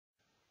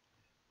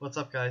What's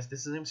up, guys?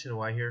 This is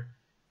Mcthewhite here,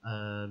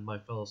 and my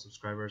fellow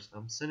subscribers.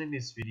 I'm sending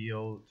this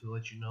video to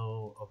let you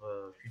know of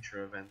a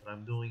future event that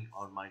I'm doing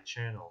on my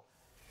channel.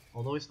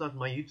 Although it's not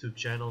my YouTube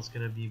channel, it's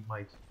gonna be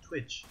my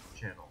Twitch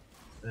channel,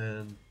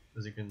 and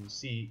as you can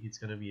see, it's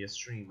gonna be a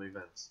stream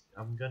event.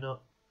 I'm gonna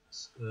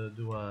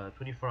do a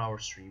 24-hour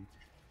stream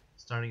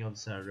starting on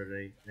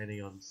Saturday,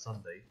 ending on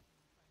Sunday.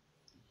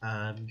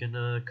 I'm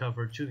gonna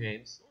cover two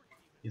games.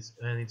 It's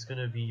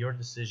gonna be your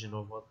decision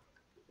of what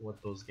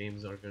those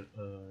games are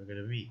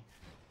gonna be.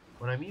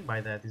 What I mean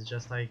by that is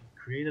just I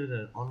created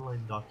an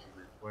online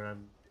document where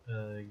I'm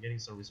getting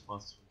some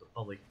responses from the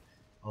public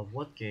of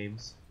what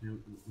games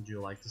would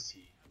you like to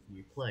see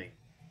me play.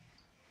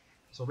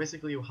 So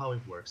basically, how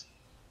it works,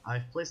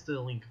 I've placed a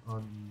link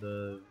on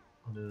the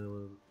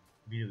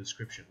video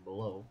description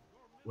below,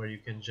 where you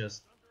can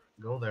just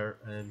go there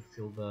and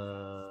fill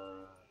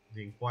the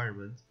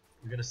requirement.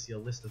 You're gonna see a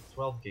list of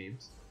 12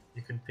 games.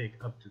 You can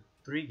pick up to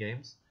 3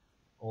 games,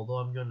 although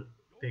I'm gonna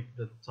pick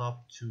the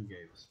top 2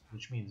 games,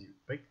 which means you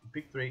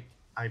pick 3,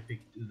 I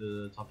pick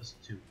the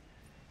toughest 2.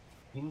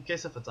 In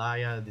case of a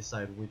tie, I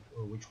decide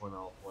which one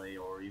I'll play,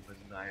 or even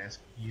I ask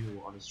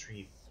you on the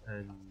stream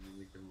and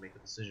we can make a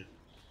decision.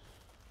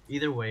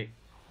 Either way,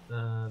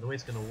 the way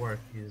it's gonna work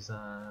is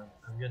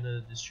I'm gonna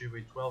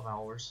distribute 12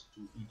 hours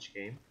to each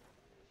game.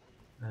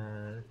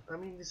 I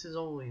mean, this is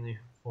only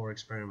for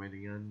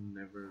experimenting. I've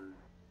never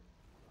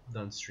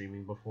done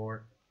streaming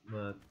before,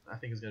 but I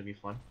think it's gonna be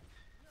fun.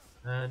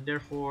 And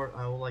therefore,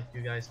 I would like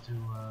you guys to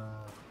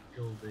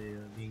fill the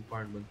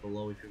requirement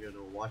below if you're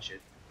gonna watch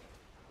it.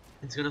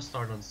 It's gonna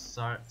start on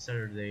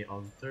Saturday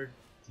on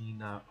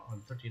 13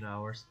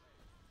 hours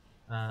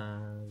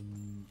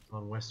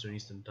on Western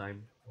Eastern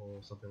Time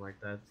or something like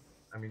that.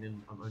 I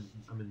mean,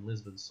 I'm in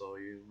Lisbon, so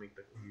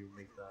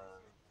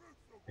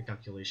the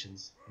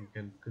calculations. You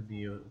could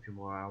be a few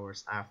more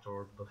hours after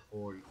or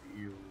before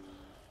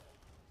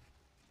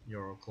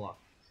your clock.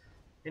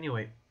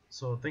 Anyway,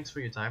 so thanks for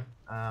your time.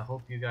 I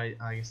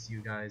see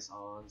you guys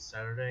on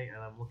Saturday, and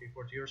I'm looking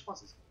forward to your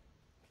responses.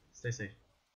 Stay safe.